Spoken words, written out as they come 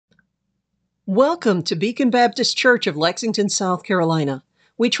Welcome to Beacon Baptist Church of Lexington, South Carolina.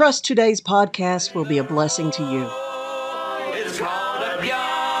 We trust today's podcast will be a blessing to you. It's called up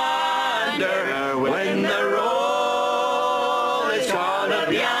yonder when the roll is called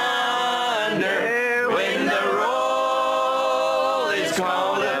up yonder when the roll is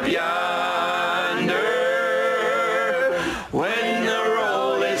called up yonder when the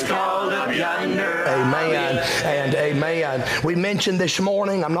roll is called up yonder. Amen and amen. We mentioned this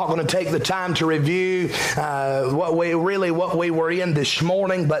morning, I'm not going to take the time to review what we were in this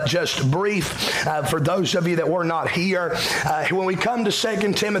morning, but just brief for those of you that were not here. When we come to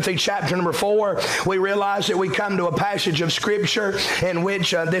 2 Timothy chapter number 4, we realize that we come to a passage of Scripture in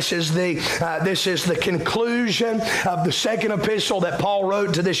which this is the conclusion of the second epistle that Paul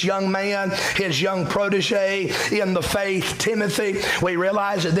wrote to this young man, his young protege in the faith, Timothy. We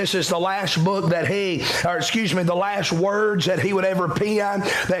realize that this is the last book that the last words that he would ever pen,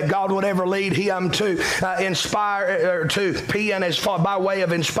 that God would ever lead him to inspire, or to pen as far by way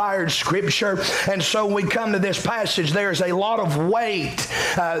of inspired Scripture. And so we come to this passage, there's a lot of weight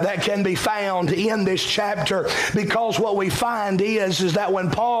that can be found in this chapter, because what we find is that when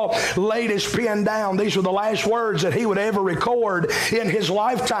Paul laid his pen down, these were the last words that he would ever record in his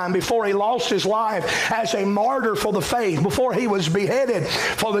lifetime before he lost his life as a martyr for the faith, before he was beheaded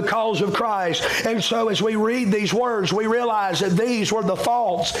for the cause of Christ. And so as we read these words, we realize that these were the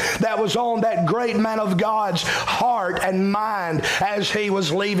thoughts that was on that great man of God's heart and mind as he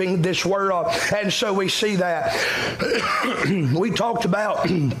was leaving this world. And so we see that. We talked about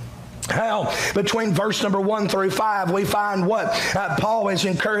how between verse number 1 through 5 we find what Paul is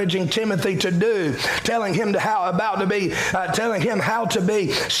encouraging Timothy to do, telling him how to be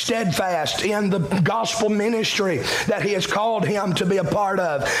steadfast in the gospel ministry that he has called him to be a part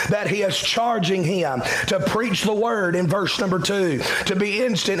of, that he is charging him to preach the word in verse number 2, to be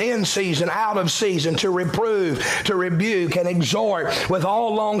instant in season, out of season, to reprove, to rebuke, and exhort with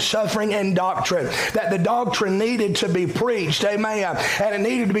all long suffering and doctrine, that the doctrine needed to be preached, amen, and it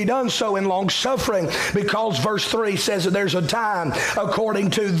needed to be done so in long suffering, because verse 3 says that there's a time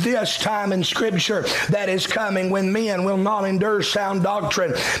according to this time in Scripture that is coming when men will not endure sound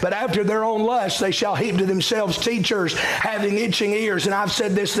doctrine, but after their own lust they shall heap to themselves teachers having itching ears. And I've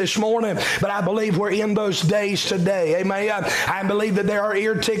said this morning, but I believe we're in those days today, amen. I believe that there are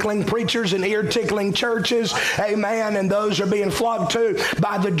ear-tickling preachers and ear-tickling churches, amen, and those are being flocked to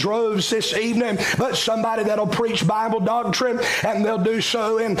by the droves this evening, but somebody that'll preach Bible doctrine, and they'll do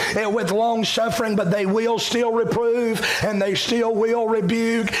so with long suffering, but they will still reprove and they still will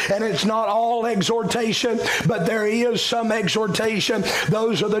rebuke, and it's not all exhortation, but there is some exhortation.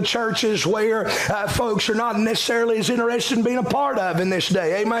 Those are the churches where folks are not necessarily as interested in being a part of in this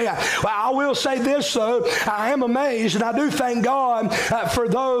day, amen. Well, I will say this though, I am amazed and I do thank God for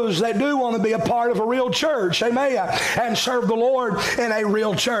those that do want to be a part of a real church, amen, and serve the Lord in a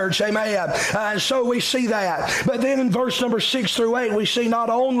real church, amen. So we see that, but then in verse number 6 through 8 we see not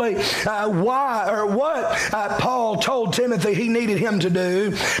only what Paul told Timothy he needed him to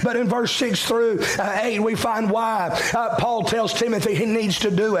do, but in verse 6 through 8 we find why Paul tells Timothy he needs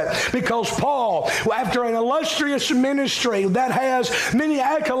to do it. Because Paul, after an illustrious ministry that has many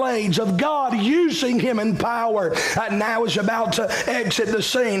accolades of God using him in power, now is about to exit the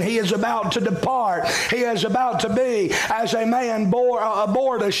scene. He is about to depart. He is about to be as a man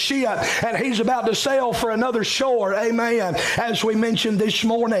aboard a ship, and he's about to sail for another shore, amen, as we mentioned this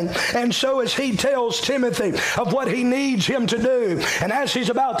morning. And so as he tells Timothy of what he needs him to do, and as he's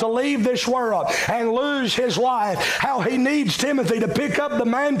about to leave this world and lose his life, how he needs Timothy to pick up the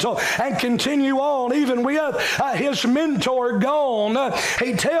mantle and continue on even with his mentor gone,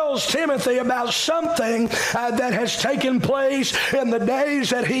 he tells Timothy about something that has taken place in the days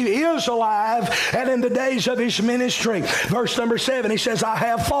that he is alive and in the days of his ministry. Verse number 7, he says, I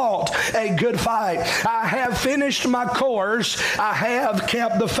have fought a good fight. I have finished my course. I have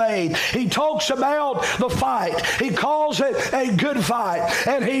kept the faith. He talks about the fight. He calls it a good fight.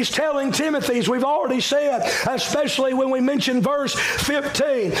 And he's telling Timothy, as we've already said, especially when we mention verse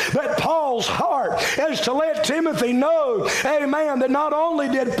 15, that Paul's heart is to let Timothy know, amen, that not only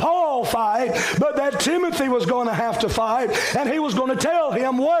did Paul fight, but that Timothy was going to have to fight, and he was going to tell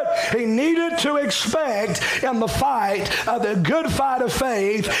him what he needed to expect in the fight, the good fight of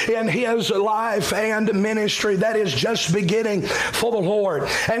faith in his life and ministry that is just beginning for the Lord.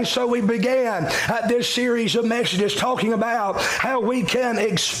 And so we began this series of messages talking about how we can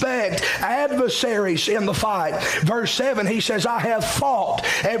expect adversaries in the fight. Verse 7, he says, I have fought.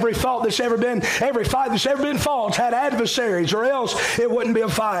 Every fight that's ever been fought had adversaries, or else it wouldn't be a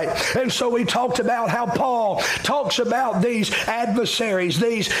fight. And so we talked about how Paul talks about these adversaries,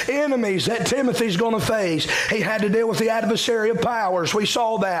 these enemies that Timothy's going to face. He had to deal with the adversary of powers. We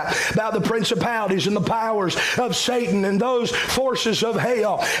saw that, about the principalities and the powers of Satan and those forces of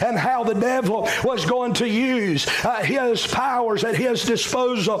hell, and how the devil was going to use his powers at his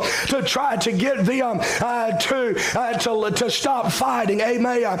disposal to try to get them to stop fighting,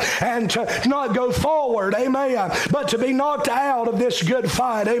 amen, and to not go forward, amen, but to be knocked out of this good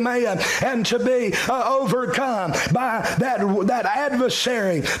fight, amen, and to be overcome by that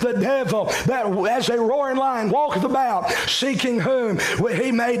adversary, the devil, that as a roaring lion walketh about, seeking whom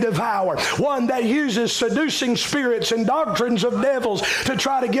he may devour. One that uses seducing spirits and doctrines of devils to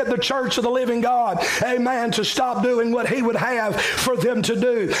try to get the church of the living God, amen, to stop doing what he would have for them to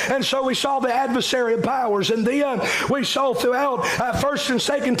do. And so we saw the adversary of powers, and then we saw throughout 1st and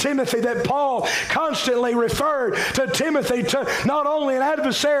 2nd Timothy that Paul constantly referred to Timothy to not only an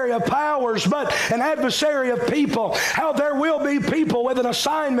adversary of powers, but an adversary of people. How there will be people with an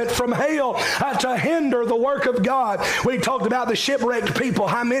assignment from hell to hinder the work of God. We talked about the shipwrecked people,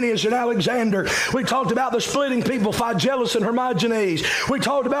 Hymenaeus and Alexander. We talked about the splitting people, Phygellus and Hermogenes. We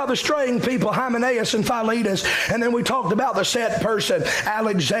talked about the straying people, Hymenaeus and Philetus. And then we talked about the set person,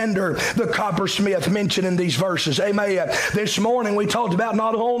 Alexander the coppersmith, mentioned in these verses. Amen. This morning we talked about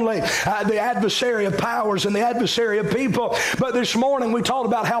not only the adversary of powers and the adversary of people, but this morning we talked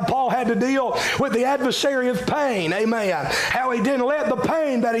about how Paul had to deal with the adversary of pain. Amen. How he didn't let the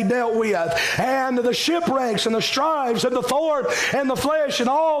pain that he dealt with and the shipwrecks and the strives and the thorn and the flesh and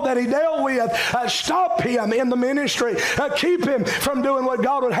all that he dealt with stop him in the ministry, keep him from doing what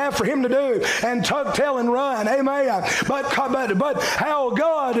God would have for him to do, and tuck tail and run. Amen. But how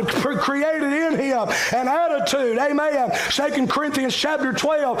God created in him an attitude, amen, 2 Corinthians chapter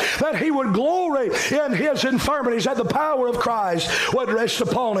 12, that he would glory in his infirmities, that the power of Christ would rest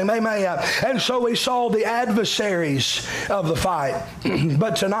upon him. Amen. And so we saw the adversaries of the fight.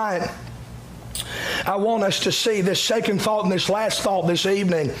 But tonight, I want us to see this second thought and this last thought this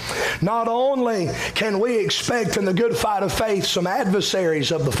evening. Not only can we expect in the good fight of faith some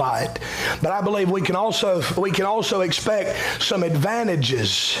adversaries of the fight, but I believe we can also expect some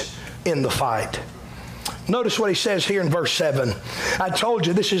advantages in the fight. Notice what he says here in verse 7. I told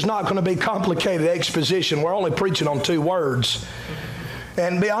you this is not going to be complicated exposition. We're only preaching on 2 words.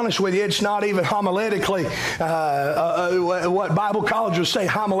 And to be honest with you, it's not even homiletically, what Bible colleges say,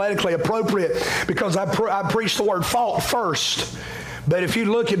 homiletically appropriate, because I preach the word fault first. But if you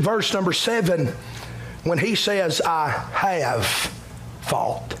look at verse number 7, when he says, I have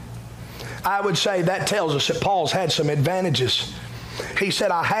fought, I would say that tells us that Paul's had some advantages. He said,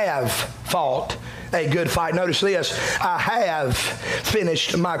 I have fought a good fight. Notice this, I have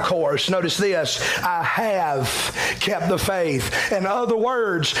finished my course. Notice this, I have kept the faith. In other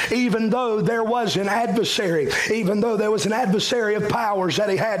words, even though there was an adversary, even though there was an adversary of powers that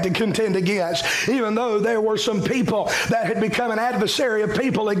he had to contend against, even though there were some people that had become an adversary of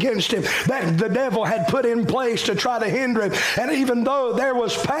people against him, that the devil had put in place to try to hinder him, and even though there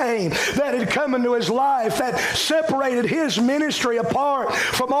was pain that had come into his life that separated his ministry apart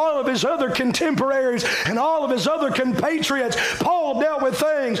from all of his other contemporaries and all of his other compatriots, Paul dealt with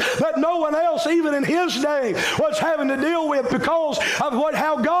things that no one else, even in his day, was having to deal with because of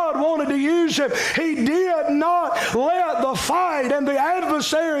how God wanted to use him. He did not let the fight and the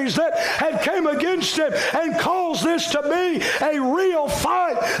adversaries that had come against him and caused this to be a real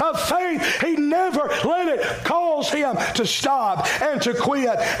fight of faith. He never let it cause him to stop and to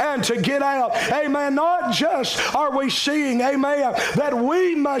quit and to get out. Amen. Not just are we seeing, amen, that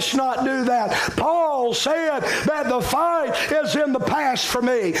we must not do that. Paul said that the fight is in the past for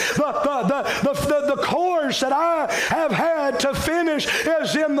me. The course that I have had to finish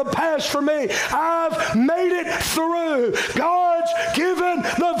is in the past for me. I've made it through. God's given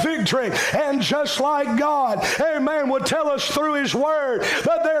the victory. And just like God, amen, would tell us through his word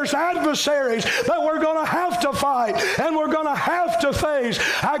that there's adversaries that we're going to have to fight and we're going to have to face.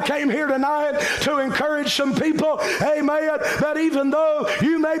 I came here tonight to encourage some people, amen, that even though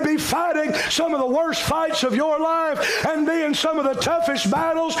you may be fighting some of the worst fights of your life and be in some of the toughest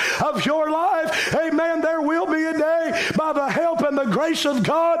battles of your life, amen, there will be a day by the help and the grace grace of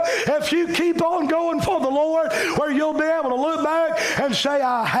God, if you keep on going for the Lord, where you'll be able to look back and say,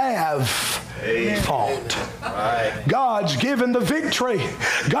 I have fought. Right. God's given the victory.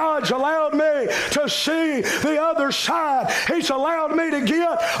 God's allowed me to see the other side. He's allowed me to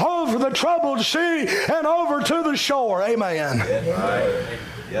get over the troubled sea and over to the shore. Amen. Right.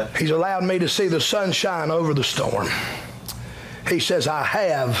 Yeah. He's allowed me to see the sunshine over the storm. He says, I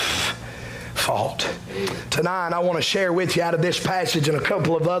have fought. Tonight, I want to share with you out of this passage and a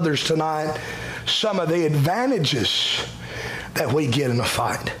couple of others tonight some of the advantages that we get in a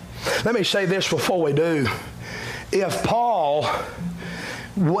fight. Let me say this before we do. If Paul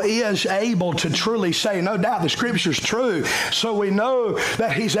is able to truly say, no doubt the Scripture's true, so we know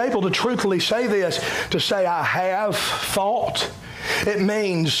that he's able to truthfully say this, to say, I have fought. It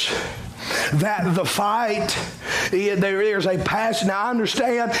means that the fight, there's a past. Now, I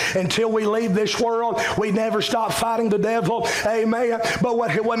understand until we leave this world, we never stop fighting the devil. Amen.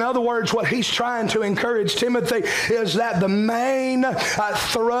 But in other words, what he's trying to encourage Timothy is that the main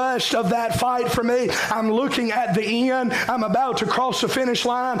thrust of that fight for me, I'm looking at the end. I'm about to cross the finish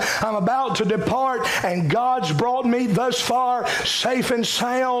line. I'm about to depart, and God's brought me thus far safe and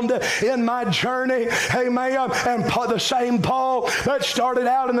sound in my journey. Amen. And the same Paul that started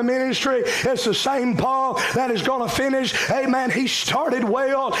out in the ministry, it's the same Paul that is going to finish. Amen. He started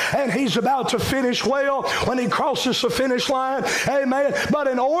well, and he's about to finish well when he crosses the finish line. Amen. But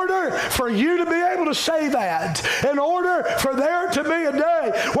in order for you to be able to say that, in order for there to be a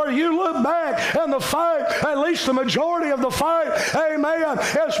day where you look back and the fight, at least the majority of the fight, amen,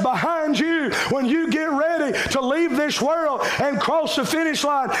 is behind you when you get ready to leave this world and cross the finish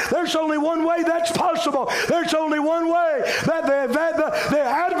line, there's only one way that's possible. There's only one way that the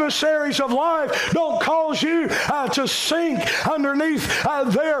adversaries of life don't cause you to sink underneath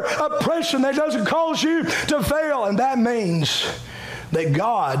their oppression. That doesn't cause you to fail. And that means that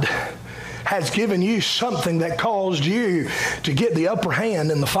God has given you something that caused you to get the upper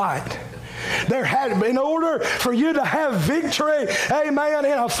hand in the fight. In order for you to have victory, amen,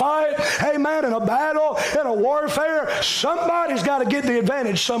 in a fight, amen, in a battle, in a warfare, somebody's got to get the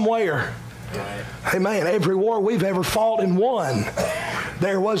advantage somewhere. Amen. Every war we've ever fought and won,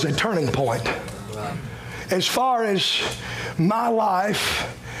 there was a turning point. As far as my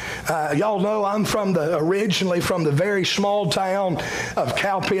life, y'all know I'm originally from the very small town of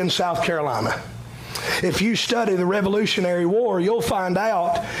Cowpen, South Carolina. If you study the Revolutionary War, you'll find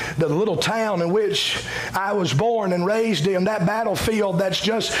out that the little town in which I was born and raised in, that battlefield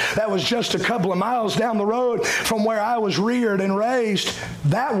that was just a couple of miles down the road from where I was reared and raised,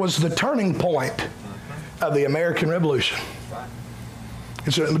 that was the turning point of the American Revolution.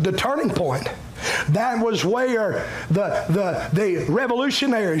 It's the turning point. That was where the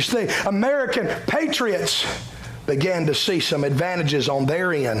revolutionaries, the American patriots, began to see some advantages on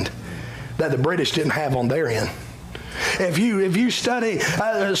their end that the British didn't have on their end. If you study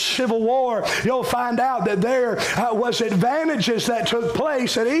the Civil War, you'll find out that there was advantages that took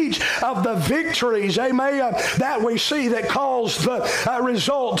place at each of the victories, amen, that we see that caused the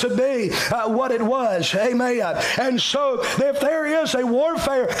result to be what it was, amen. And so if there is a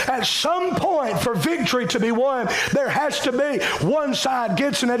warfare, at some point for victory to be won, there has to be one side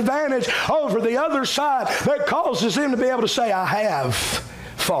gets an advantage over the other side that causes them to be able to say, I have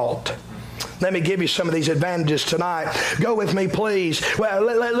fought. Let me give you some of these advantages tonight. Go with me, please. Well,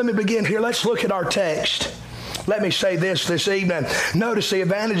 let me begin here. Let's look at our text. Let me say this evening. Notice the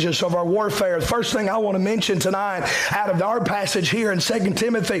advantages of our warfare. The first thing I want to mention tonight out of our passage here in 2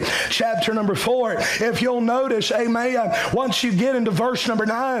 Timothy chapter number 4, if you'll notice, amen, once you get into verse number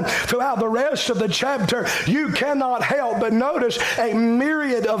 9, throughout the rest of the chapter, you cannot help but notice a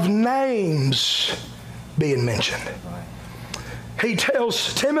myriad of names being mentioned. He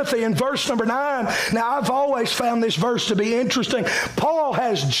tells Timothy in verse number 9, now I've always found this verse to be interesting. Paul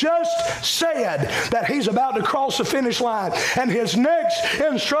has just said that he's about to cross the finish line, and his next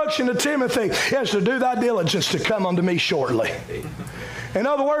instruction to Timothy is to do thy diligence to come unto me shortly. In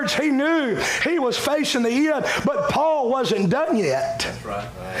other words, he knew he was facing the end, but Paul wasn't done yet. That's right.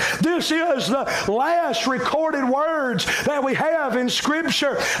 This is the last recorded words that we have in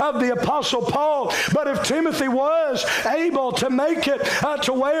Scripture of the Apostle Paul. But if Timothy was able to make it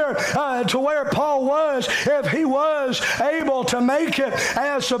to where Paul was, if he was able to make it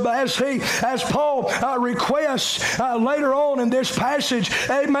as Paul requests later on in this passage,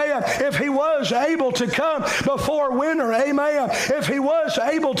 amen, if he was able to come before winter, amen, if he was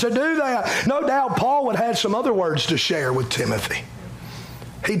able to do that, no doubt Paul would have some other words to share with Timothy.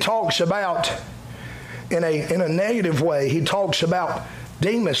 He talks about, in a negative way, he talks about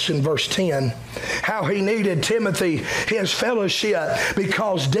Demas in verse 10. how he needed Timothy, his fellowship,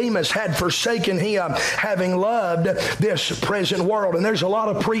 because Demas had forsaken him, having loved this present world. And there's a lot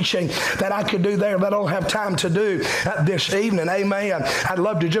of preaching that I could do there that I don't have time to do this evening. Amen. I'd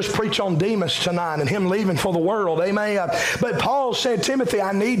love to just preach on Demas tonight and him leaving for the world. Amen. But Paul said, Timothy,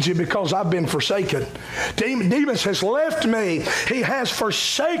 I need you because I've been forsaken. Demas has left me. He has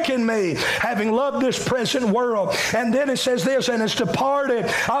forsaken me, having loved this present world. And then it says this, and has departed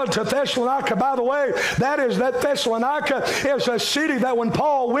to Thessalonica. By the way, that Thessalonica is a city that when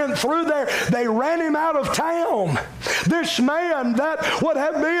Paul went through there, they ran him out of town. This man that would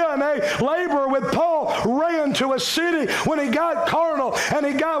have been a laborer with Paul ran to a city when he got carnal and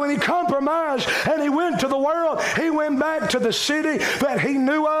when he compromised and he went to the world. He went back to the city that he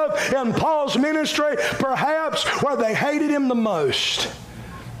knew of in Paul's ministry, perhaps where they hated him the most.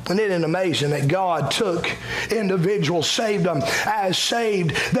 And isn't it amazing that God took individuals, saved them,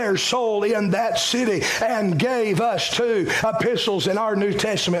 saved their soul in that city, and gave us 2 epistles in our New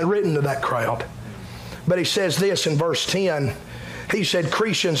Testament written to that crowd. But he says this in verse 10. He said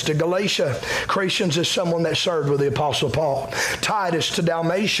Crescens to Galatia. Crescens is someone that served with the Apostle Paul. Titus to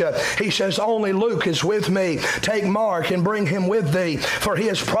Dalmatia. He says, only Luke is with me. Take Mark and bring him with thee, for he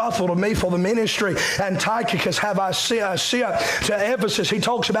is profitable to me for the ministry. And Tychicus have I sent to Ephesus. He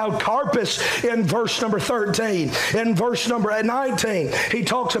talks about Carpus in verse number 13. In verse number 19, he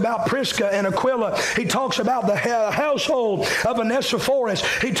talks about Prisca and Aquila. He talks about the household of Onesiphorus.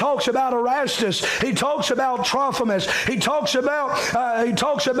 He talks about Erastus. He talks about Trophimus. He talks about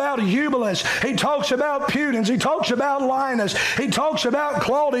Eubulus. He talks about Pudens. He talks about Linus. He talks about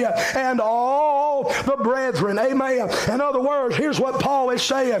Claudia and all the brethren. Amen. In other words, here's what Paul is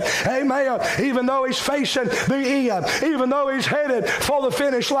saying. Amen. Even though he's facing the end, even though he's headed for the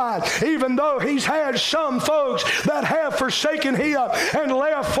finish line, even though he's had some folks that have forsaken him and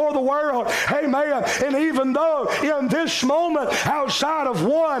left for the world. Amen. And even though in this moment, outside of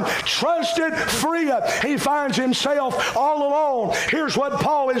one trusted friend, he finds himself all alone. Here's what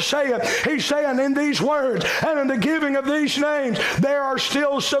Paul is saying. He's saying in these words and in the giving of these names, there are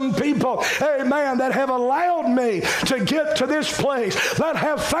still some people, amen, that have allowed me to get to this place, that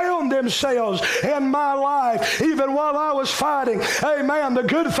have found themselves in my life, even while I was fighting, amen, the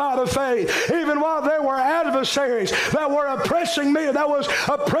good fight of faith, even while there were adversaries that were oppressing me, that was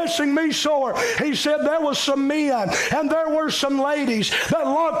oppressing me sore. He said there was some men and there were some ladies that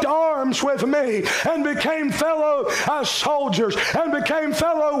locked arms with me and became fellow soldiers and became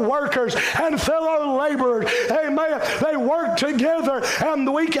fellow workers and fellow laborers. Amen. They worked together. And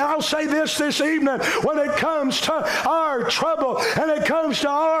I'll say this evening, when it comes to our trouble and it comes to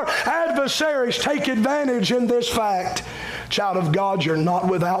our adversaries, take advantage in this fact. Child of God, you're not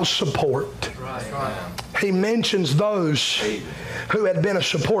without support. Right. He mentions those who had been a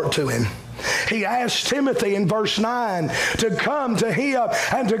support to him. He asked Timothy in verse 9 to come to him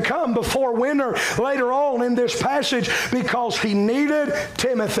and to come before winter later on in this passage because he needed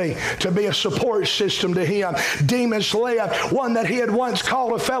Timothy to be a support system to him. Demas left, one that he had once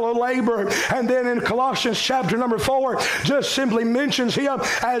called a fellow laborer, and then in Colossians chapter number 4 just simply mentions him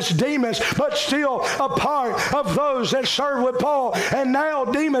as Demas, but still a part of those that served with Paul. And now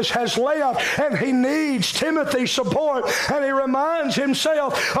Demas has left and he needs Timothy's support, and he reminds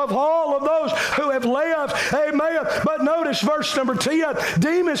himself of all of those who have left. Amen. But notice verse number 10.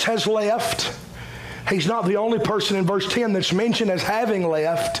 Demas has left. He's not the only person in verse 10 that's mentioned as having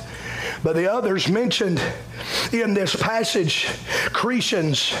left. But the others mentioned in this passage,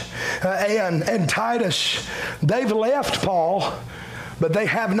 Crescens and Titus, they've left Paul, but they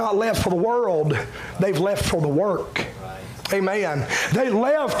have not left for the world. They've left for the work. Amen. They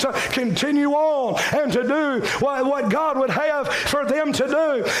left to continue on and to do what God would have for them to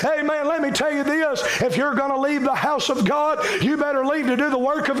do. Amen. Let me tell you this. If you're going to leave the house of God, you better leave to do the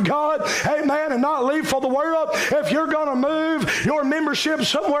work of God. Amen. And not leave for the world. If you're going to move your membership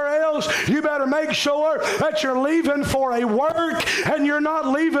somewhere else, you better make sure that you're leaving for a work and you're not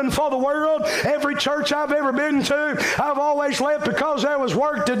leaving for the world. Every church I've ever been to, I've always left because there was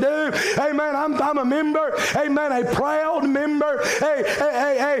work to do. Amen. I'm a member. Amen. A proud member, a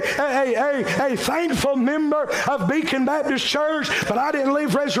thankful member of Beacon Baptist Church, but I didn't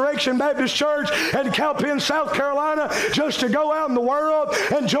leave Resurrection Baptist Church in Cowpen, South Carolina just to go out in the world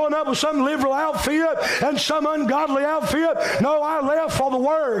and join up with some liberal outfit and some ungodly outfit. No, I left for the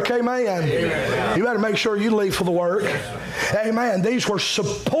work. Amen. Amen. You better make sure you leave for the work. Amen. These were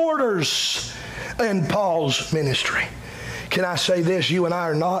supporters in Paul's ministry. Can I say this? You and I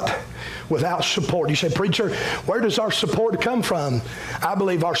are not without support. You say, preacher, where does our support come from? I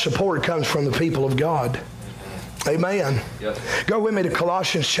believe our support comes from the people of God. Amen. Yes. Go with me to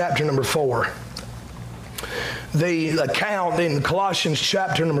Colossians chapter number 4. the account in Colossians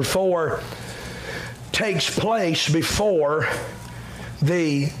chapter number 4 takes place before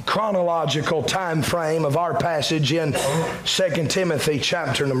the chronological time frame of our passage in 2 Timothy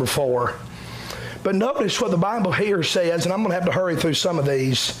chapter number 4. But notice what the Bible here says, and I'm going to have to hurry through some of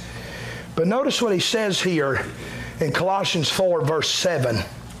these. But notice what he says here in Colossians 4 verse 7.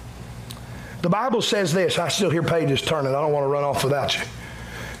 The Bible says this. I still hear pages turning. I don't want to run off without you.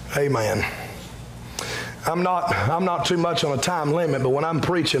 Amen. I'm not too much on a time limit, but when I'm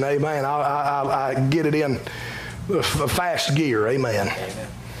preaching, amen, I get it in a fast gear. Amen.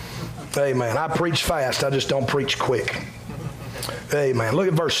 Amen. I preach fast. I just don't preach quick. Amen. Look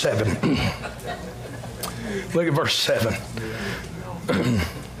at verse 7. Look at verse 7.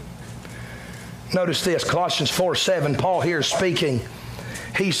 Notice this, Colossians 4:7. Paul here is speaking.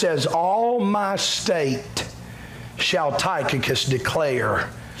 He says, all my state shall Tychicus declare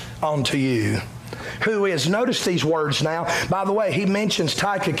unto you. Who is, notice these words now. By the way, he mentions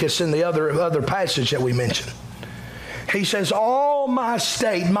Tychicus in the other passage that we mentioned. He says, all my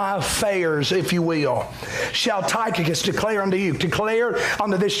state, my affairs, if you will, shall Tychicus declare unto you. Declare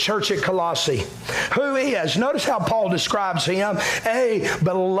unto this church at Colossae. Who is, notice how Paul describes him, a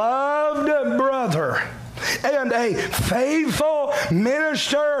beloved brother and a faithful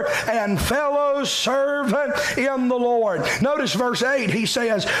minister and fellow servant in the Lord. Notice verse 8, he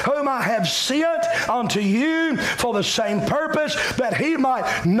says, whom I have sent unto you for the same purpose, that he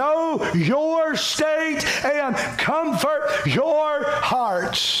might know your state and comfort your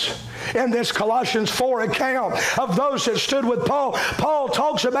hearts. In this Colossians 4 account of those that stood with Paul, Paul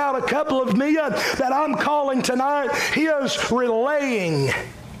talks about a couple of men that I'm calling tonight his relaying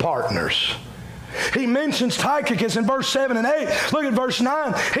partners. He mentions Tychicus in verse 7 and 8. Look at verse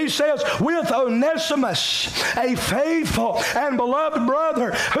 9. He says, with Onesimus, a faithful and beloved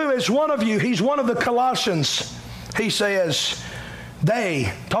brother, who is one of you. He's one of the Colossians. He says,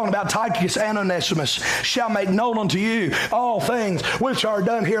 they, talking about Tychicus and Onesimus, shall make known unto you all things which are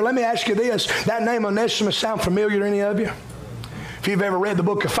done here. Let me ask you this. That name Onesimus sound familiar to any of you? If you've ever read the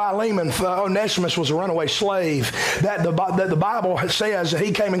book of Philemon, Onesimus was a runaway slave that the Bible says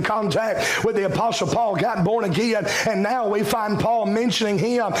he came in contact with the Apostle Paul, got born again, and now we find Paul mentioning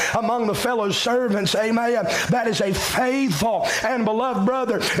him among the fellow servants. Amen. That is a faithful and beloved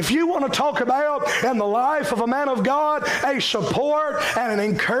brother. If you want to talk about in the life of a man of God, a support and an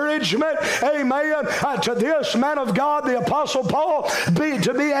encouragement, amen, to this man of God, the Apostle Paul,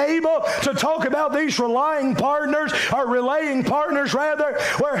 to be able to talk about these relaying partners, rather,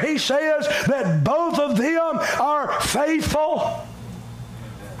 where he says that both of them are faithful.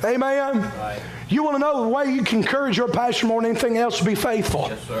 Amen. Right. You want to know the way you can encourage your pastor more than anything else? Be faithful.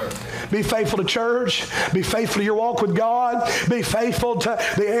 Yes, sir. Be faithful to church. Be faithful to your walk with God. Be faithful to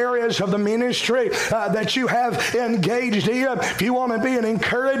the areas of the ministry that you have engaged in. If you want to be an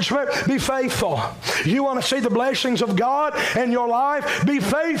encouragement, be faithful. You want to see the blessings of God in your life? Be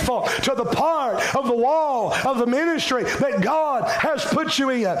faithful to the part of the wall of the ministry that God has put you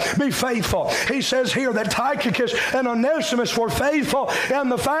in. Be faithful. He says here that Tychicus and Onesimus were faithful in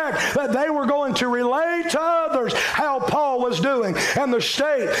the fact that they were going to relate to others how Paul was doing and the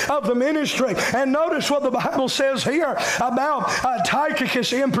state of the ministry. And notice what the Bible says here about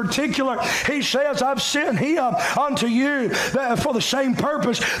Tychicus in particular. He says, I've sent him unto you for the same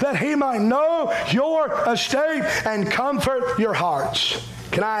purpose, that he might know your estate and comfort your hearts.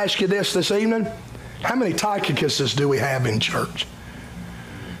 Can I ask you this evening? How many Tychicuses do we have in church?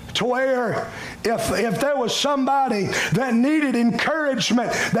 To where if there was somebody that needed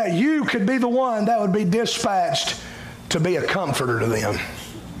encouragement, that you could be the one that would be dispatched to be a comforter to them,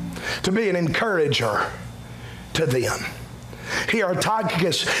 to be an encourager to them. Here,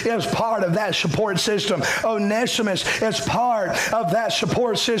 Tychicus is part of that support system. Onesimus is part of that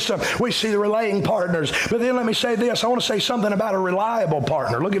support system. We see the relaying partners. But then let me say this. I want to say something about a reliable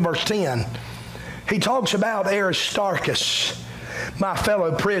partner. Look at verse 10. He talks about Aristarchus, my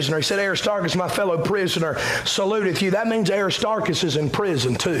fellow prisoner. He said, Aristarchus, my fellow prisoner, saluteth you. That means Aristarchus is in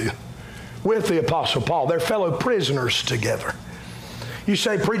prison too, with the Apostle Paul. They're fellow prisoners together. You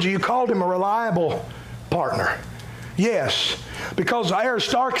say, preacher, you called him a reliable partner. Yes, because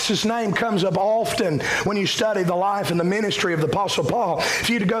Aristarchus' name comes up often when you study the life and the ministry of the Apostle Paul. If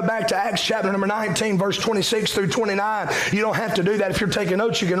you to go back to Acts chapter number 19, verse 26 through 29, you don't have to do that. If you're taking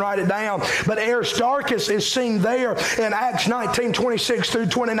notes, you can write it down. But Aristarchus is seen there in Acts 19, 26 through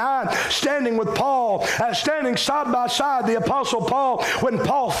 29, standing with Paul, standing side by side the Apostle Paul when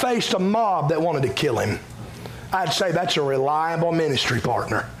Paul faced a mob that wanted to kill him. I'd say that's a reliable ministry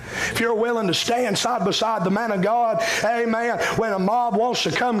partner. If you're willing to stand side by side the man of God, amen, when a mob wants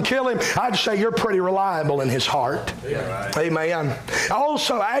to come kill him, I'd say you're pretty reliable in his heart. Yeah, right. Amen.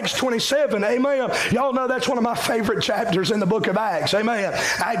 Also, Acts 27, amen. Y'all know that's one of my favorite chapters in the book of Acts. Amen.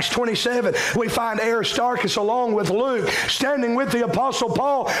 Acts 27, we find Aristarchus along with Luke standing with the Apostle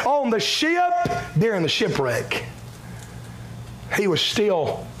Paul on the ship during the shipwreck. He was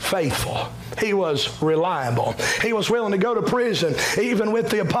still faithful. He was reliable. He was willing to go to prison, even with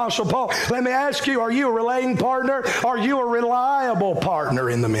the Apostle Paul. Let me ask you, are you a relaying partner? Are you a reliable partner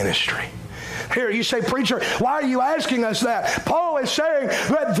in the ministry? Here, you say, preacher, why are you asking us that? Paul is saying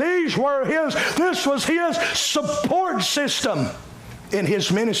that this was his support system in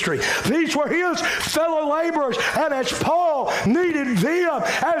his ministry. These were his fellow laborers, and as Paul needed them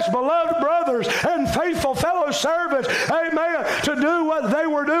as beloved brothers and faithful fellow servants, amen, to do what they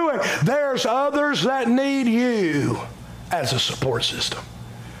were doing, there's others that need you as a support system.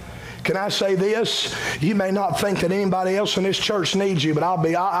 Can I say this? You may not think that anybody else in this church needs you, but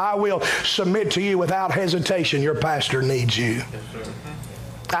I will submit to you without hesitation, your pastor needs you.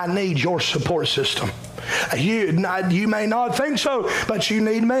 I need your support system. You may not think so, but you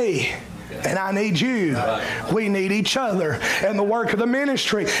need me. And I need you. We need each other. And the work of the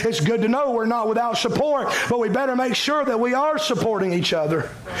ministry, it's good to know we're not without support, but we better make sure that we are supporting each other.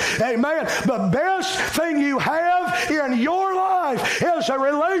 Amen. The best thing you have in your life is a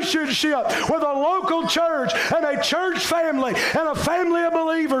relationship with a local church and a church family and a family of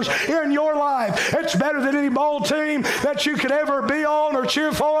believers in your life. It's better than any ball team that you could ever be on or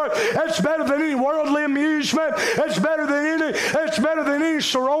cheer for. It's better than any worldly amusement. It's better than any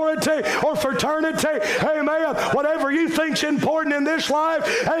sorority or fraternity. Amen. Whatever you think's important in this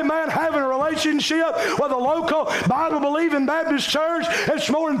life, amen, having a relationship with a local Bible-believing Baptist church, it's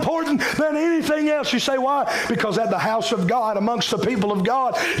more important than anything else. You say, why? Because at the house of God, amongst the people of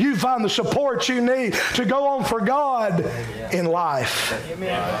God, you find the support you need to go on for God in life.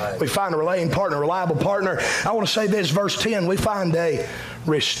 Amen. We find a relating partner, a reliable partner. I want to say this, verse 10, we find a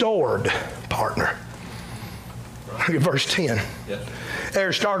restored partner. Look at verse 10. Yes.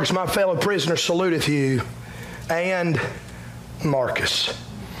 Aristarchus, my fellow prisoner, saluteth you, and Marcus,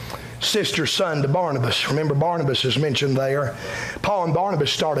 sister's son to Barnabas. Remember, Barnabas is mentioned there. Paul and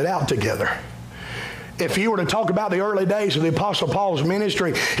Barnabas started out together. If you were to talk about the early days of the Apostle Paul's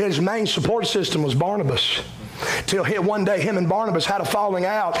ministry, his main support system was Barnabas. Till one day him and Barnabas had a falling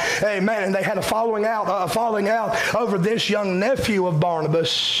out. Amen. And they had a falling out over this young nephew of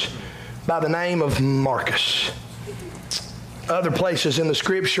Barnabas by the name of Marcus. Other places in the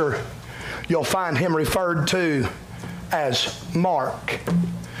Scripture, you'll find him referred to as Mark.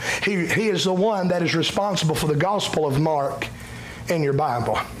 He is the one that is responsible for the Gospel of Mark in your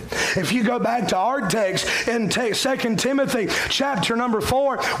Bible. If you go back to our text in 2 Timothy chapter number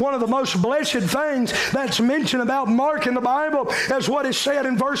 4, one of the most blessed things that's mentioned about Mark in the Bible is what is said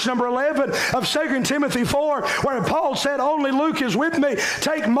in verse number 11 of 2 Timothy 4, where Paul said, only Luke is with me.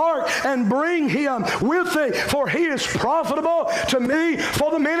 Take Mark and bring him with thee, for he is profitable to me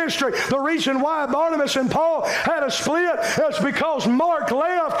for the ministry. The reason why Barnabas and Paul had a split is because Mark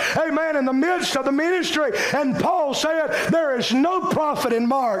left, amen, in the midst of the ministry, and Paul said, there is no profit in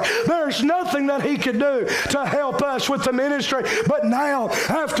Mark. There's nothing that he could do to help us with the ministry. But now,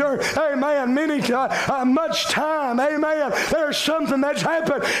 after, amen, much time, amen, there's something that's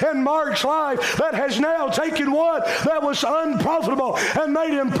happened in Mark's life that has now taken what that was unprofitable and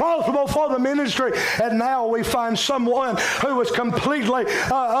made him profitable for the ministry. And now we find someone who was completely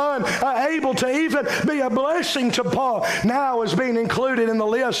unable to even be a blessing to Paul, now is being included in the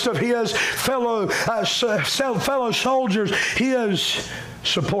list of his fellow soldiers, his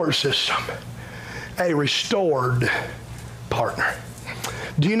support system, a restored partner.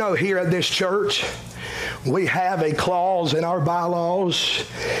 Do you know here at this church, we have a clause in our bylaws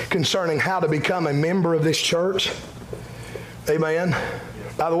concerning how to become a member of this church? Amen.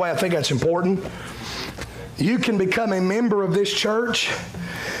 By the way, I think that's important. You can become a member of this church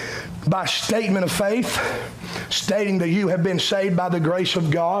by statement of faith, stating that you have been saved by the grace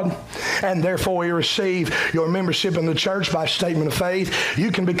of God, and therefore you receive your membership in the church by statement of faith.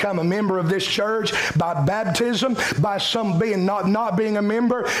 You can become a member of this church by baptism, by some being not being a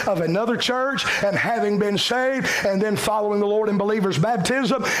member of another church and having been saved, and then following the Lord in believer's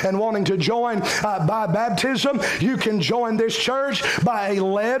baptism and wanting to join by baptism. You can join this church by a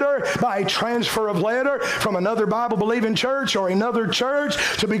letter, by a transfer of letter from another Bible-believing church or another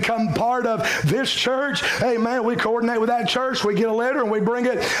church to become part of this church. Amen. We coordinate with that church. We get a letter and we bring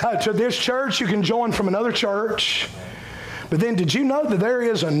it to this church. You can join from another church. But then did you know that there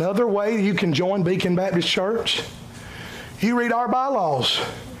is another way you can join Beacon Baptist Church? You read our bylaws.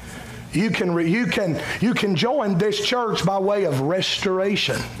 You can join this church by way of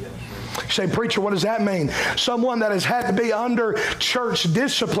restoration. You say, preacher, what does that mean? Someone that has had to be under church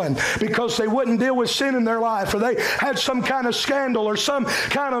discipline because they wouldn't deal with sin in their life, or they had some kind of scandal or some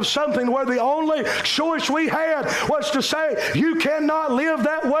kind of something where the only choice we had was to say, you cannot live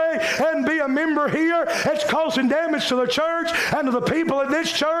that way and be a member here. It's causing damage to the church and to the people at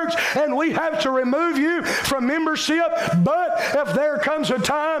this church, and we have to remove you from membership. But if there comes a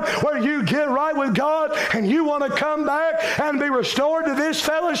time where you get right with God and you want to come back and be restored to this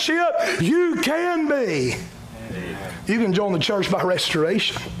fellowship, you can be. You can join the church by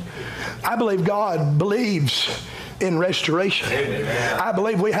restoration. I believe God believes in restoration. Amen. I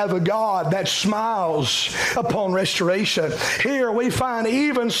believe we have a God that smiles upon restoration. Here we find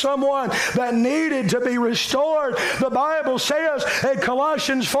even someone that needed to be restored. The Bible says in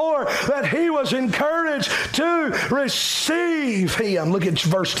Colossians 4 that he was encouraged to receive him. Look at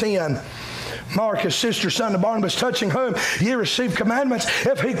verse 10. Mark, his sister, son of Barnabas, touching whom ye receive commandments.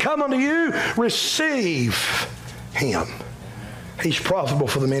 If he come unto you, receive him. He's profitable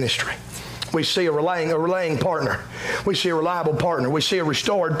for the ministry. We see a relaying partner. We see a reliable partner. We see a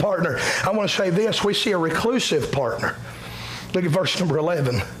restored partner. I want to say this. We see a reclusive partner. Look at verse number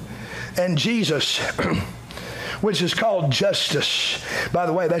 11. And Jesus, which is called Justus. By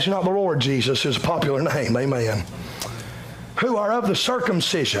the way, that's not the Lord Jesus. It's a popular name. Amen. Who are of the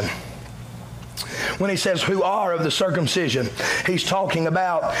circumcision. When he says who are of the circumcision, he's talking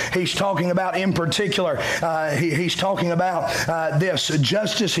about in particular, he's talking about this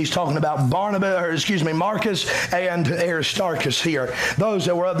Justus. He's talking about Marcus and Aristarchus here, those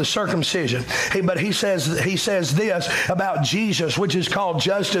that were of the circumcision. But he says this about Jesus, which is called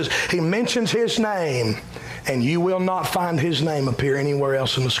Justus. He mentions his name, and you will not find his name appear anywhere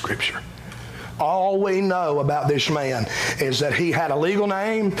else in the Scripture. All we know about this man is that he had a legal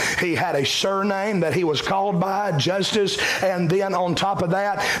name, he had a surname that he was called by, Justus, and then on top of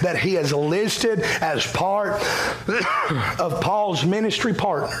that he is listed as part of Paul's ministry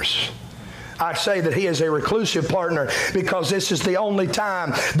partners. I say that he is a reclusive partner because this is the only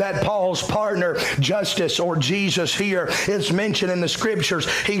time that Paul's partner, Justus or Jesus here, is mentioned in the Scriptures.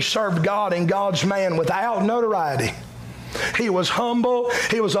 He served God and God's man without notoriety. He was humble.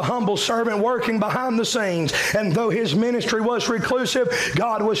 He was a humble servant working behind the scenes. And though his ministry was reclusive,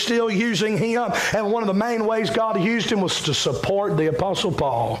 God was still using him. And one of the main ways God used him was to support the Apostle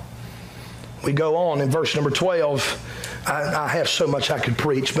Paul. We go on in verse number 12. I have so much I could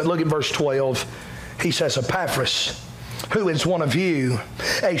preach, but look at verse 12. He says, Epaphras, who is one of you,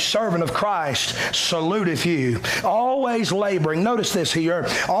 a servant of Christ, saluteth you, always laboring, notice this here,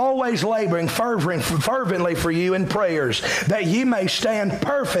 always laboring fervently for you in prayers, that ye may stand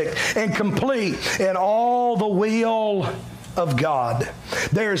perfect and complete in all the will of God.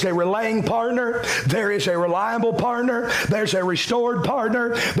 There's a relaying partner, there is a reliable partner, there's a restored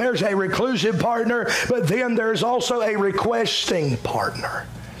partner, there's a reclusive partner, but then there's also a requesting partner.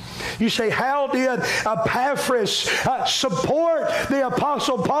 You say, how did Epaphras support the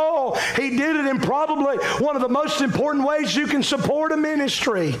Apostle Paul? He did it in probably one of the most important ways you can support a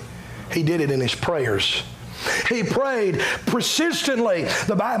ministry. He did it in his prayers. He prayed persistently.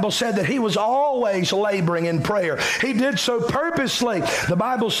 The Bible said that he was always laboring in prayer. He did so purposely. The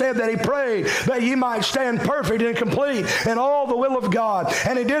Bible said that he prayed that ye might stand perfect and complete in all the will of God.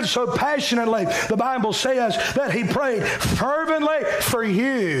 And he did so passionately. The Bible says that he prayed fervently for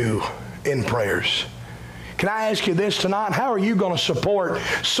you in prayers. Can I ask you this tonight? How are you going to support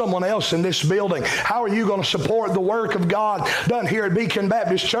someone else in this building? How are you going to support the work of God done here at Beacon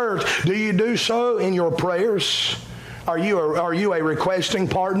Baptist Church? Do you do so in your prayers? Are you a requesting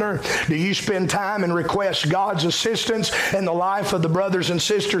partner? Do you spend time and request God's assistance in the life of the brothers and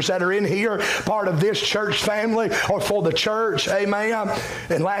sisters that are in here, part of this church family or for the church? Amen.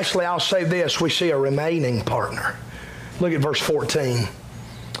 And lastly, I'll say this. We see a remaining partner. Look at verse 14.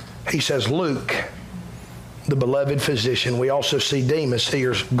 He says, Luke, the beloved physician. We also see Demas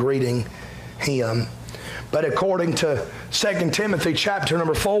here greeting him. But according to 2 Timothy chapter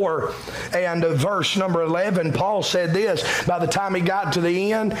number 4 and verse number 11, Paul said this. By the time he got to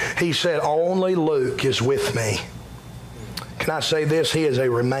the end, he said, only Luke is with me. Can I say this? He is a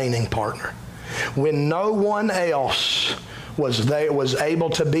remaining partner. When no one else was able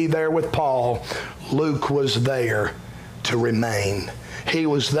to be there with Paul, Luke was there to remain. he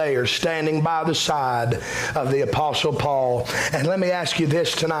was there standing by the side of the Apostle Paul. And let me ask you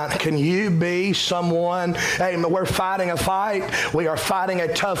this tonight. Can you be someone? Hey, we're fighting a fight. We are fighting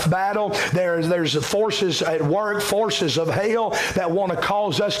a tough battle. There's forces at work, forces of hell that want to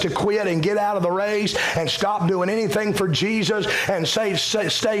cause us to quit and get out of the race and stop doing anything for Jesus and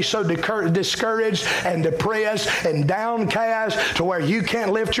stay so discouraged and depressed and downcast to where you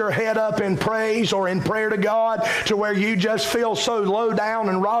can't lift your head up in praise or in prayer to God, to where you just feel so low down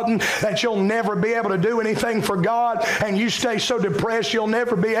and rotten that you'll never be able to do anything for God, and you stay so depressed you'll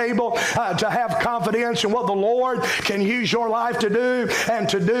never be able to have confidence in what the Lord can use your life to do and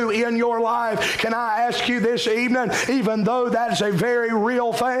to do in your life. Can I ask you this evening, even though that's a very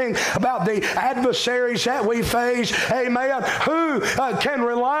real thing about the adversaries that we face, amen, who can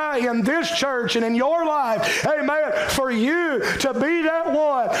rely in this church and in your life, amen, for you to be that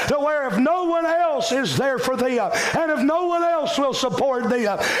one to where if no one else is there for them, and if no one else will support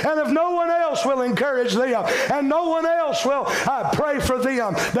them, and if no one else will encourage them, and no one else will pray for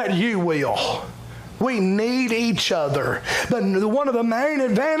them, that you will. We need each other. One of the main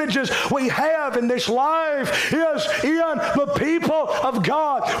advantages we have in this life is in the people of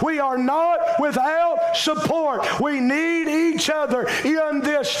God. We are not without support. We need each other in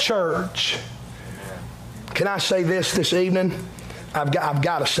this church. Can I say this evening? I've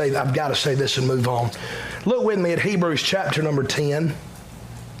got to say this and move on. Look with me at Hebrews chapter number 10.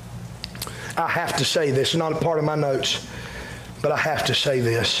 I have to say this. It's not a part of my notes, but I have to say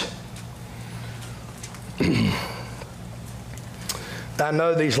this. I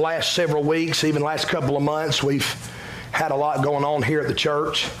know these last several weeks, even last couple of months, we've had a lot going on here at the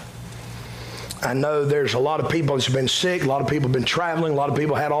church. I know there's a lot of people that's been sick, a lot of people have been traveling, a lot of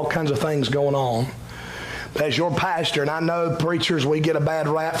people had all kinds of things going on. But as your pastor, and I know preachers, we get a bad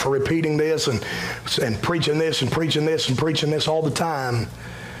rap for repeating this and preaching this and preaching this and preaching this all the time.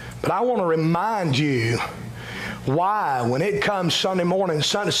 But I want to remind you why, when it comes Sunday morning,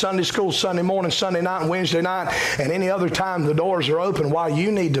 Sunday school, Sunday morning, Sunday night, and Wednesday night, and any other time the doors are open, why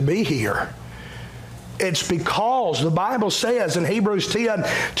you need to be here. It's because the Bible says in Hebrews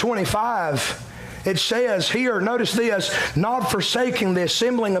 10:25, it says here, notice this, not forsaking the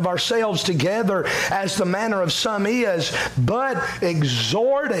assembling of ourselves together as the manner of some is, but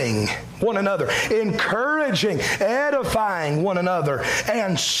exhorting one another, encouraging, edifying one another,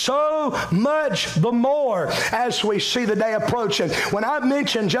 and so much the more as we see the day approaching. When I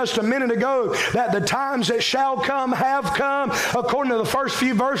mentioned just a minute ago that the times that shall come have come, according to the first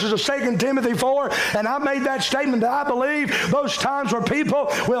few verses of 2 Timothy 4, and I made that statement that I believe those times where people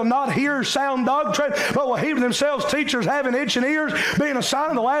will not hear sound doctrine, but will heap themselves teachers having itching ears, being a sign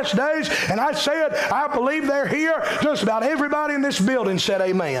of the last days. And I said, I believe they're here. Just about everybody in this building said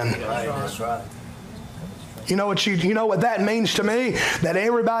amen. That's right. You know what that means to me? That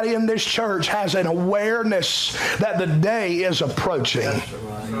everybody in this church has an awareness that the day is approaching. That's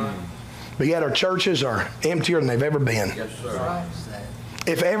right. But yet our churches are emptier than they've ever been. Yes, sir.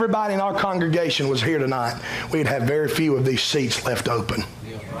 If everybody in our congregation was here tonight, we'd have very few of these seats left open.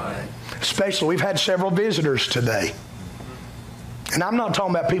 Right. Especially, we've had several visitors today. And I'm not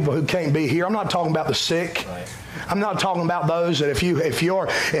talking about people who can't be here. I'm not talking about the sick. Right. I'm not talking about those that if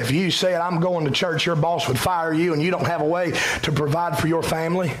you said, I'm going to church, your boss would fire you and you don't have a way to provide for your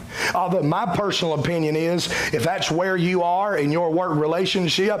family. Although my personal opinion is, if that's where you are in your work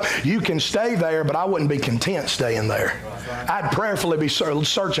relationship, you can stay there, but I wouldn't be content staying there. I'd prayerfully be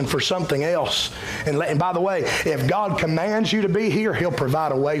searching for something else. And by the way, if God commands you to be here, He'll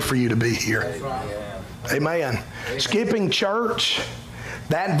provide a way for you to be here. Amen. Skipping church,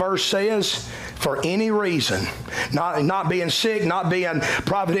 that verse says, for any reason, not being sick, not being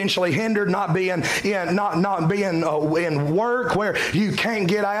providentially hindered, not being in work where you can't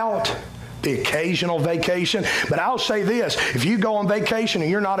get out, the occasional vacation. But I'll say this, if you go on vacation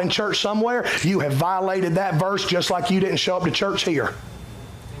and you're not in church somewhere, you have violated that verse just like you didn't show up to church here.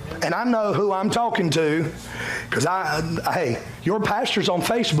 And I know who I'm talking to, because hey, your pastor's on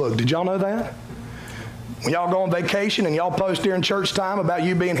Facebook. Did y'all know that? When y'all go on vacation and y'all post during church time about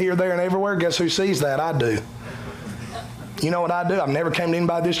you being here, there, and everywhere, guess who sees that? I do. You know what I do? I've never came to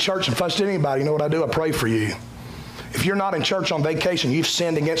anybody this church and fussed at anybody. You know what I do? I pray for you. If you're not in church on vacation, you've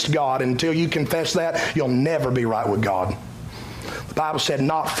sinned against God. And until you confess that, you'll never be right with God. The Bible said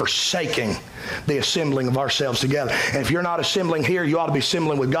not forsaking the assembling of ourselves together. And if you're not assembling here, you ought to be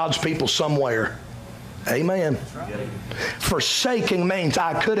assembling with God's people somewhere. Amen. Forsaking means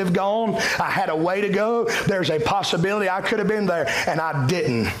I could have gone. I had a way to go. There's a possibility I could have been there, and I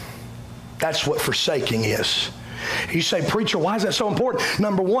didn't. That's what forsaking is. You say, preacher, why is that so important?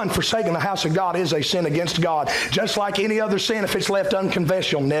 Number one, forsaking the house of God is a sin against God. Just like any other sin, if it's left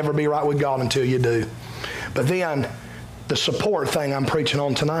unconfessed, you'll never be right with God until you do. But then, the support thing I'm preaching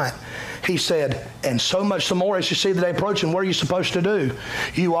on tonight. He said, and so much the more as you see the day approaching, what are you supposed to do?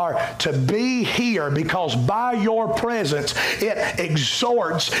 You are to be here because by your presence, it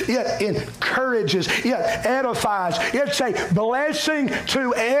exhorts, it encourages, it edifies. It's a blessing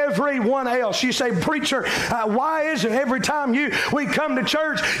to everyone else. You say, preacher, why is it every time we come to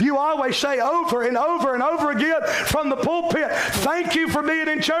church, you always say over and over and over again from the pulpit, thank you for being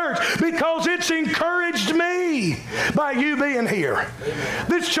in church, because it's encouraged me by you being here. Amen.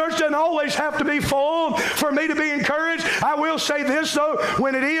 This church doesn't always have to be full for me to be encouraged. I will say this though,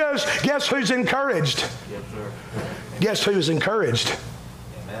 when it is, guess who's encouraged? Yes, sir. Guess who's encouraged?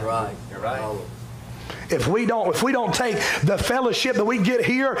 Amen. Right. You're right. If we don't take the fellowship that we get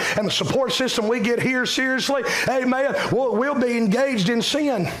here and the support system we get here seriously, amen, we'll be engaged in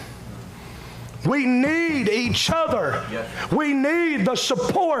sin. We need each other. Yes. We need the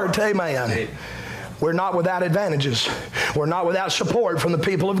support, amen. We're not without advantages. We're not without support from the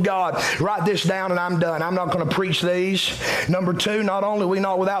people of God. Write this down and I'm done. I'm not going to preach these. Number two, not only are we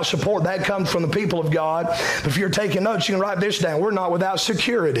not without support, that comes from the people of God. But if you're taking notes, you can write this down. We're not without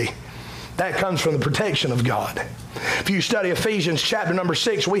security. That comes from the protection of God. If you study Ephesians chapter number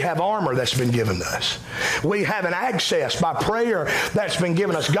 6, we have armor that's been given to us. We have an access by prayer that's been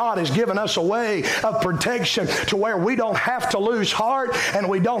given us. God has given us a way of protection to where we don't have to lose heart and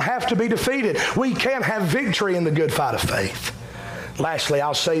we don't have to be defeated. We can have victory in the good fight of faith. Lastly,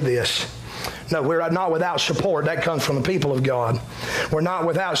 I'll say this. No, we're not without support. That comes from the people of God. We're not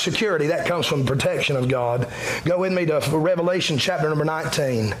without security. That comes from the protection of God. Go with me to Revelation chapter number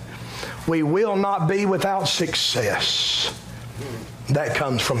 19. We will not be without success. That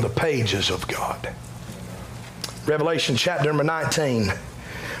comes from the pages of God. Revelation chapter number 19,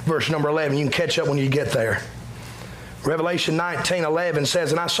 verse number 11. You can catch up when you get there. Revelation 19:11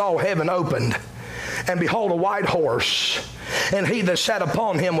 says, and I saw heaven opened, and behold, a white horse. And he that sat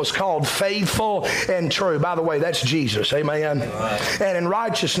upon him was called Faithful and True. By the way, that's Jesus. Amen. Right. And in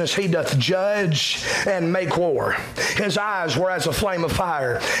righteousness he doth judge and make war. His eyes were as a flame of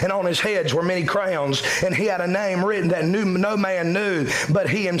fire, and on his heads were many crowns. And he had a name written that no man knew but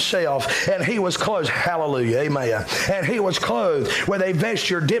he himself. And he was clothed. Hallelujah. Amen. And he was clothed with a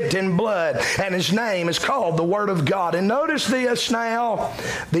vesture dipped in blood. And his name is called the Word of God. And notice this now.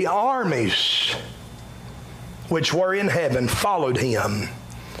 The armies which were in heaven followed him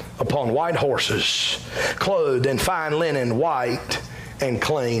upon white horses, clothed in fine linen, white and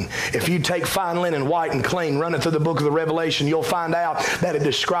clean. If you take fine linen, white and clean, run it through the book of the Revelation, you'll find out that it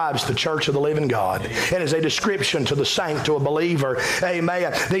describes the church of the living God. It is a description to the saint, to a believer.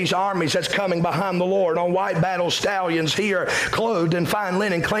 Amen. These armies that's coming behind the Lord on white battle stallions here, clothed in fine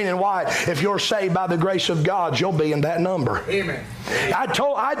linen, clean and white. If you're saved by the grace of God, you'll be in that number. Amen. I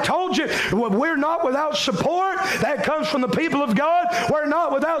told you, we're not without support. That comes from the people of God. We're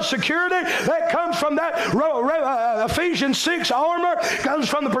not without security. That comes from that Ephesians 6 armor. Comes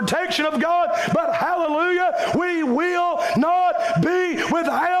from the protection of God. But hallelujah, we will not be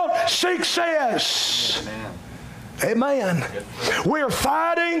without success. Amen. We're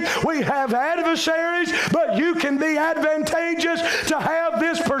fighting. We have adversaries, but you can be advantageous to have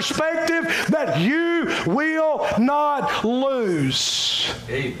this perspective that you will not lose.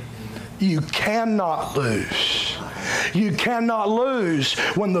 You cannot lose. You cannot lose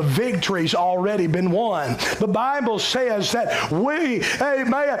when the victory's already been won. The Bible says that we,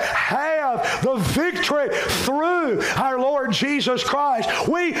 amen, have the victory through our Lord Jesus Christ.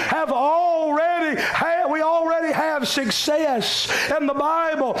 We already have success. And the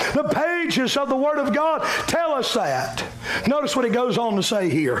Bible, the pages of the Word of God tell us that. Notice what it goes on to say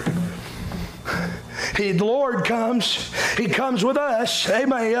here. The Lord comes. He comes with us.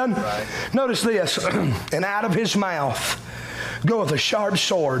 Amen. Right. Notice this. And out of his mouth goeth a sharp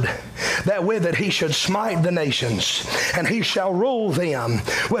sword, that with it he should smite the nations, and he shall rule them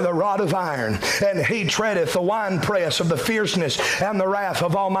with a rod of iron. And he treadeth the winepress of the fierceness and the wrath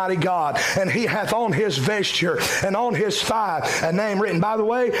of Almighty God. And he hath on his vesture and on his thigh a name written. By the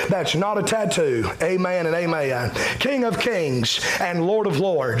way, that's not a tattoo. Amen and amen. King of kings and Lord of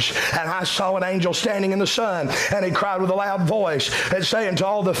lords. And I saw an angel standing in the sun, and he cried with a loud voice, and saying to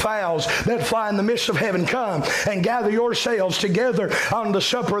all the fowls that fly in the midst of heaven, come and gather yourselves together together on the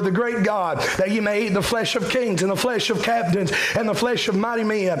supper of the great God, that ye may eat the flesh of kings, and the flesh of captains, and the flesh of mighty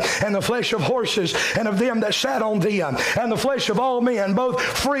men, and the flesh of horses, and of them that sat on them, and the flesh of all men, both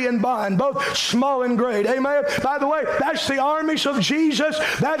free and bond, both small and great. Amen. By the way, that's the armies of Jesus.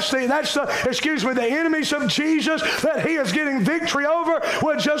 That's the enemies of Jesus that he is getting victory over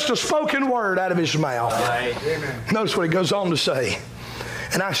with just a spoken word out of his mouth. Amen. Notice what he goes on to say.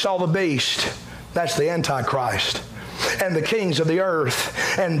 And I saw the beast, that's the Antichrist, and the kings of the earth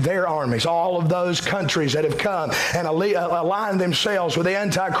and their armies, all of those countries that have come and aligned themselves with the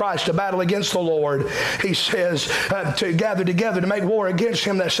Antichrist to battle against the Lord. He says to gather together to make war against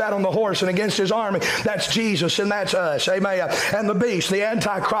him that sat on the horse and against his army. That's Jesus and that's us. Amen. And the beast, the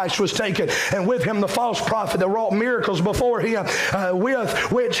Antichrist, was taken, and with him the false prophet that wrought miracles before him,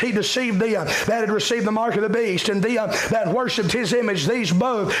 with which he deceived them that had received the mark of the beast, and them that worshipped his image. These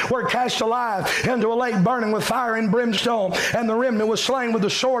both were cast alive into a lake burning with fire and brimstone. And the remnant was slain with the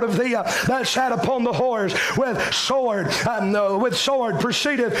sword of them that sat upon the horse, with sword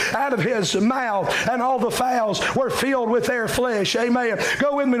proceeded out of his mouth, and all the fowls were filled with their flesh. Amen.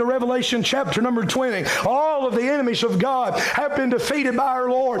 Go with me to Revelation chapter number 20. All of the enemies of God have been defeated by our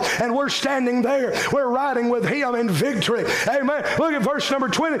Lord, and we're standing there. We're riding with him in victory. Amen. Look at verse number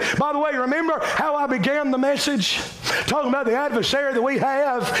 20. By the way, remember how I began the message? Talking about the adversary that we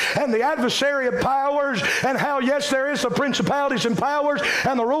have, and the adversary of powers, and how, yes, there is the principalities and powers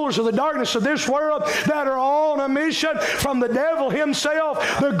and the rulers of the darkness of this world that are all on a mission from the devil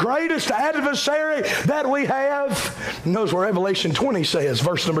himself, the greatest adversary that we have. Notice what Revelation 20 says,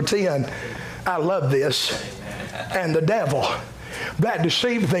 verse number 10. I love this. And the devil that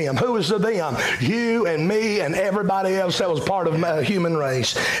deceived them. Who was the them? You and me and everybody else that was part of the human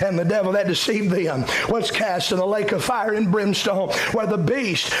race. And the devil that deceived them was cast in the lake of fire and brimstone, where the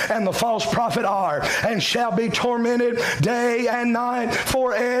beast and the false prophet are, and shall be tormented day and night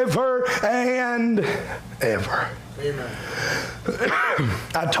forever and ever. Amen.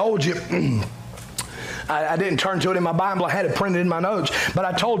 I told you, I didn't turn to it in my Bible. I had it printed in my notes. But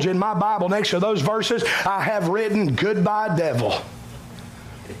I told you in my Bible, next to those verses, I have written, goodbye, devil.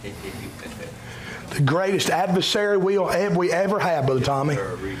 The greatest adversary we ever have, Brother Tommy.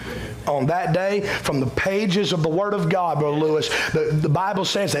 On that day, from the pages of the Word of God, Brother Lewis, the Bible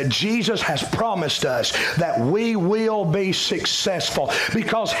says that Jesus has promised us that we will be successful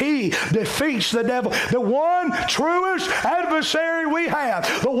because he defeats the devil. The one truest adversary we have,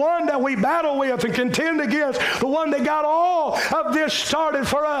 the one that we battle with and contend against, the one that got all of this started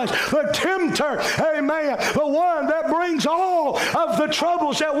for us, the tempter, amen, the one that brings all of the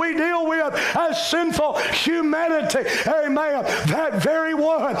troubles that we deal with as sinful humanity, amen, that very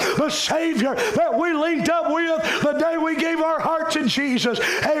one, the Savior that we linked up with the day we gave our heart to Jesus.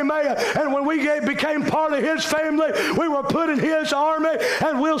 Amen. And when we became part of his family, we were put in his army,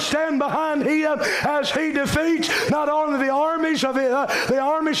 and we'll stand behind him as he defeats not only the armies of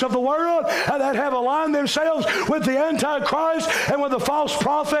the world that have aligned themselves with the Antichrist and with the false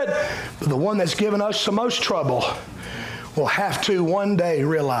prophet, but the one that's given us the most trouble will have to one day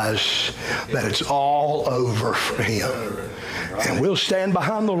realize that it's all over for him. And we'll stand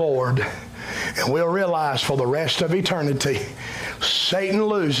behind the Lord, and we'll realize for the rest of eternity, Satan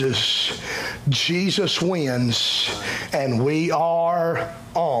loses, Jesus wins, and we are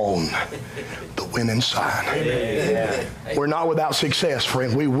on the winning side. Amen. We're not without success,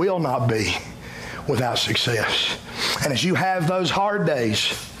 friend. We will not be without success. And as you have those hard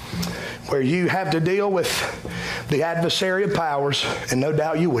days where you have to deal with the adversary of powers, and no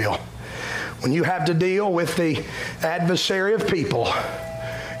doubt you will, when you have to deal with the adversary of people,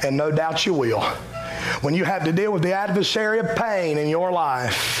 and no doubt you will, when you have to deal with the adversary of pain in your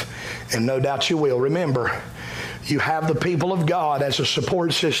life, and no doubt you will, remember, you have the people of God as a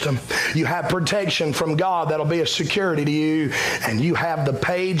support system. You have protection from God that'll be a security to you. And you have the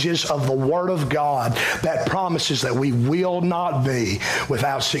pages of the Word of God that promises that we will not be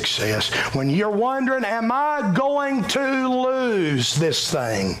without success. When you're wondering, am I going to lose this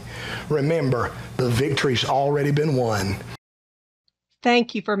thing? Remember, the victory's already been won.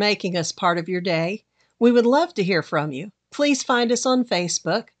 Thank you for making us part of your day. We would love to hear from you. Please find us on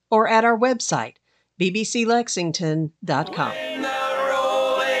Facebook or at our website, bbclexington.com.